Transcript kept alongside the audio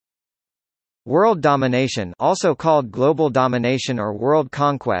World domination, also called global domination or world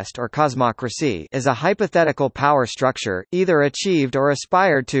conquest or cosmocracy, is a hypothetical power structure, either achieved or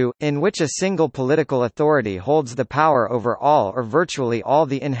aspired to, in which a single political authority holds the power over all or virtually all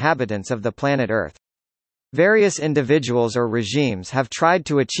the inhabitants of the planet Earth. Various individuals or regimes have tried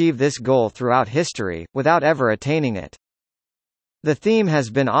to achieve this goal throughout history, without ever attaining it. The theme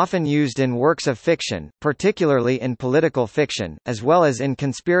has been often used in works of fiction, particularly in political fiction, as well as in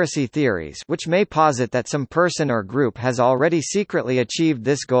conspiracy theories, which may posit that some person or group has already secretly achieved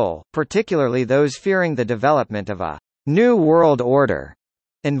this goal, particularly those fearing the development of a new world order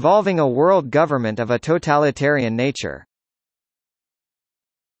involving a world government of a totalitarian nature.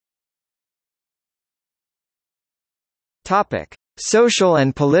 Topic: Social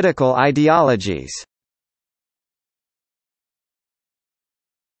and political ideologies.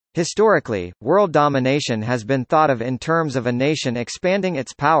 Historically, world domination has been thought of in terms of a nation expanding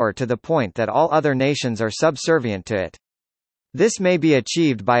its power to the point that all other nations are subservient to it. This may be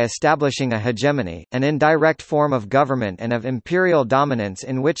achieved by establishing a hegemony, an indirect form of government and of imperial dominance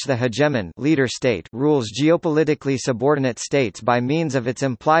in which the hegemon leader state rules geopolitically subordinate states by means of its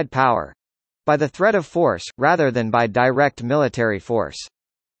implied power—by the threat of force, rather than by direct military force.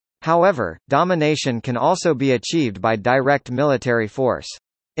 However, domination can also be achieved by direct military force.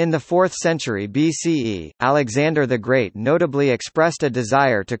 In the 4th century BCE, Alexander the Great notably expressed a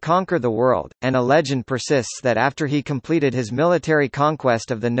desire to conquer the world, and a legend persists that after he completed his military conquest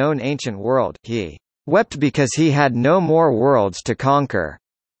of the known ancient world, he wept because he had no more worlds to conquer.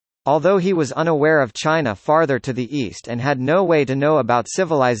 Although he was unaware of China farther to the east and had no way to know about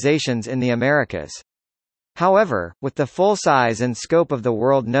civilizations in the Americas. However, with the full size and scope of the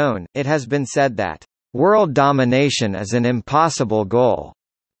world known, it has been said that world domination is an impossible goal.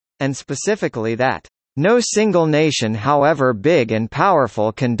 And specifically that, "no single nation however big and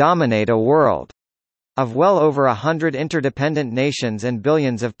powerful can dominate a world." Of well over 100 interdependent nations and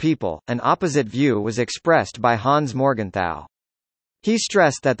billions of people, an opposite view was expressed by Hans Morgenthau. He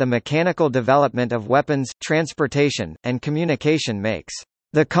stressed that the mechanical development of weapons, transportation, and communication makes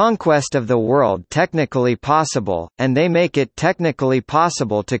the conquest of the world technically possible, and they make it technically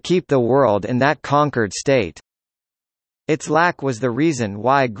possible to keep the world in that conquered state. Its lack was the reason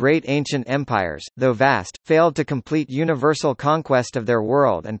why great ancient empires, though vast, failed to complete universal conquest of their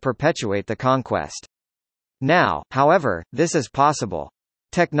world and perpetuate the conquest. Now, however, this is possible.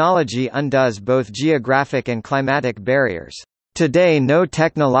 Technology undoes both geographic and climatic barriers. Today no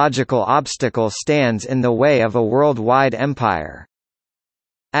technological obstacle stands in the way of a worldwide empire.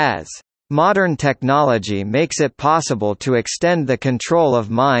 As modern technology makes it possible to extend the control of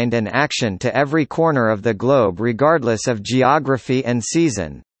mind and action to every corner of the globe regardless of geography and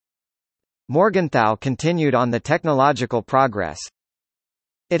season. Morgenthau continued on the technological progress.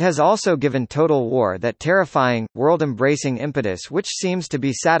 It has also given total war that terrifying, world-embracing impetus which seems to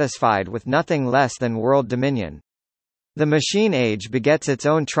be satisfied with nothing less than world dominion. The machine age begets its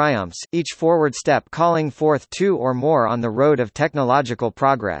own triumphs, each forward step calling forth two or more on the road of technological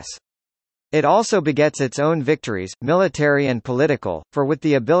progress. It also begets its own victories, military and political, for with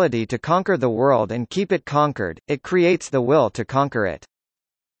the ability to conquer the world and keep it conquered, it creates the will to conquer it.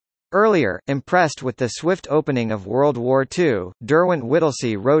 Earlier, impressed with the swift opening of World War II, Derwent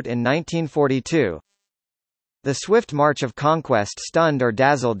Whittlesey wrote in 1942, "The swift march of conquest stunned or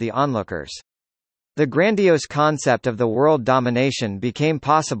dazzled the onlookers. The grandiose concept of the world domination became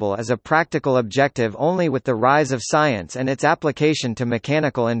possible as a practical objective only with the rise of science and its application to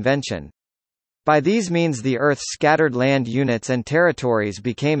mechanical invention. By these means the Earth's scattered land units and territories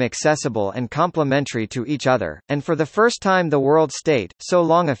became accessible and complementary to each other, and for the first time the world state, so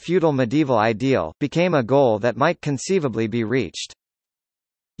long a feudal medieval ideal, became a goal that might conceivably be reached."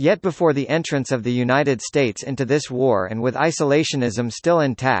 Yet before the entrance of the United States into this war and with isolationism still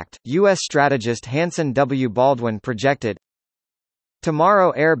intact, U.S. strategist Hanson W. Baldwin projected,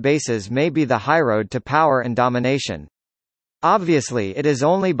 "Tomorrow air bases may be the highroad to power and domination. Obviously it is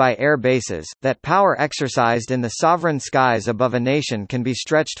only by air bases, that power exercised in the sovereign skies above a nation can be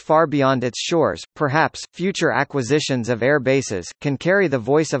stretched far beyond its shores. Perhaps, future acquisitions of air bases, can carry the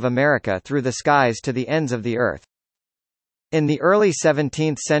voice of America through the skies to the ends of the earth." In the early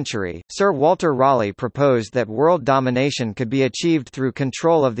 17th century, Sir Walter Raleigh proposed that world domination could be achieved through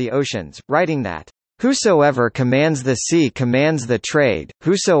control of the oceans, writing that, "Whosoever commands the sea commands the trade,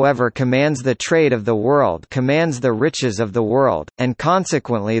 whosoever commands the trade of the world commands the riches of the world, and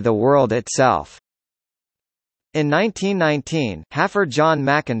consequently the world itself." In 1919, Haffer John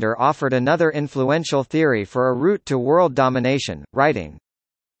Mackinder offered another influential theory for a route to world domination, writing,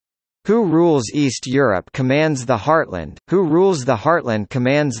 Who rules East Europe commands the heartland, who rules the heartland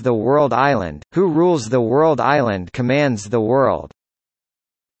commands the world island, who rules the world island commands the world.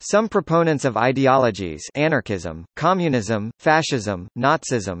 Some proponents of ideologies anarchism, communism, fascism,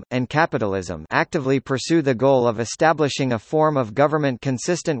 Nazism, and capitalism actively pursue the goal of establishing a form of government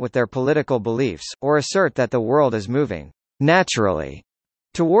consistent with their political beliefs, or assert that the world is moving naturally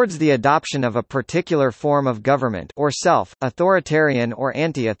towards the adoption of a particular form of government or self-authoritarian or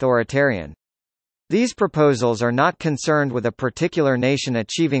anti-authoritarian. These proposals are not concerned with a particular nation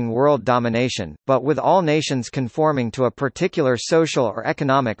achieving world domination, but with all nations conforming to a particular social or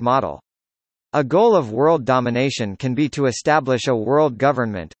economic model. A goal of world domination can be to establish a world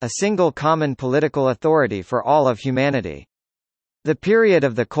government, a single common political authority for all of humanity. The period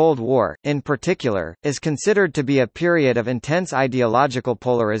of the Cold War, in particular, is considered to be a period of intense ideological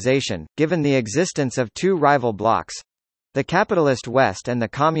polarization, given the existence of two rival blocs—the capitalist West and the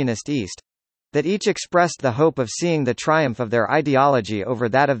communist East—that each expressed the hope of seeing the triumph of their ideology over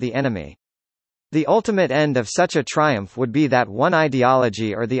that of the enemy. The ultimate end of such a triumph would be that one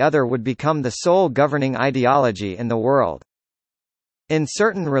ideology or the other would become the sole governing ideology in the world. In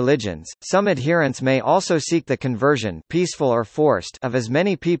certain religions, some adherents may also seek the conversion, peaceful or forced, of as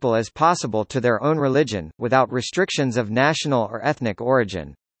many people as possible to their own religion, without restrictions of national or ethnic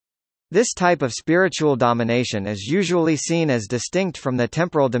origin. This type of spiritual domination is usually seen as distinct from the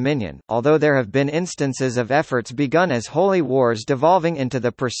temporal dominion, although there have been instances of efforts begun as holy wars devolving into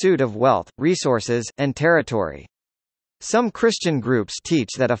the pursuit of wealth, resources, and territory. Some Christian groups teach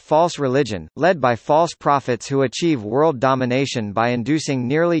that a false religion, led by false prophets who achieve world domination by inducing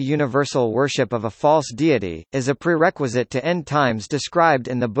nearly universal worship of a false deity, is a prerequisite to end times described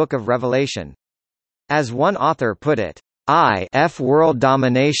in the Book of Revelation. As one author put it, If world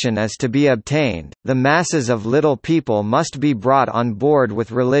domination is to be obtained, the masses of little people must be brought on board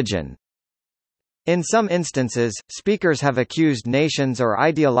with religion. In some instances, speakers have accused nations or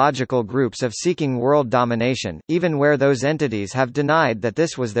ideological groups of seeking world domination, even where those entities have denied that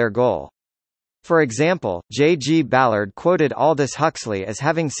this was their goal. For example, J. G. Ballard quoted Aldous Huxley as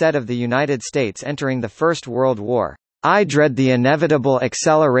having said of the United States entering the First World War, "I dread the inevitable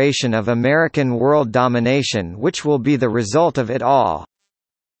acceleration of American world domination which will be the result of it all.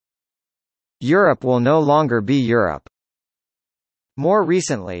 Europe will no longer be Europe." More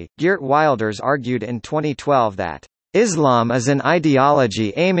recently, Geert Wilders argued in 2012 that, "Islam is an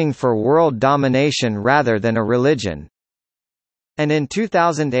ideology aiming for world domination rather than a religion," and in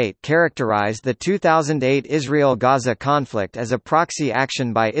 2008 characterized the 2008 Israel-Gaza conflict as a proxy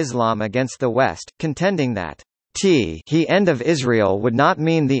action by Islam against the West, contending that the end of Israel would not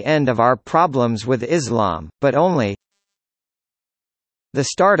mean the end of our problems with Islam, but only the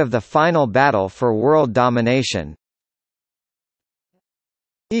start of the final battle for world domination.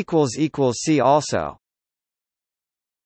 See also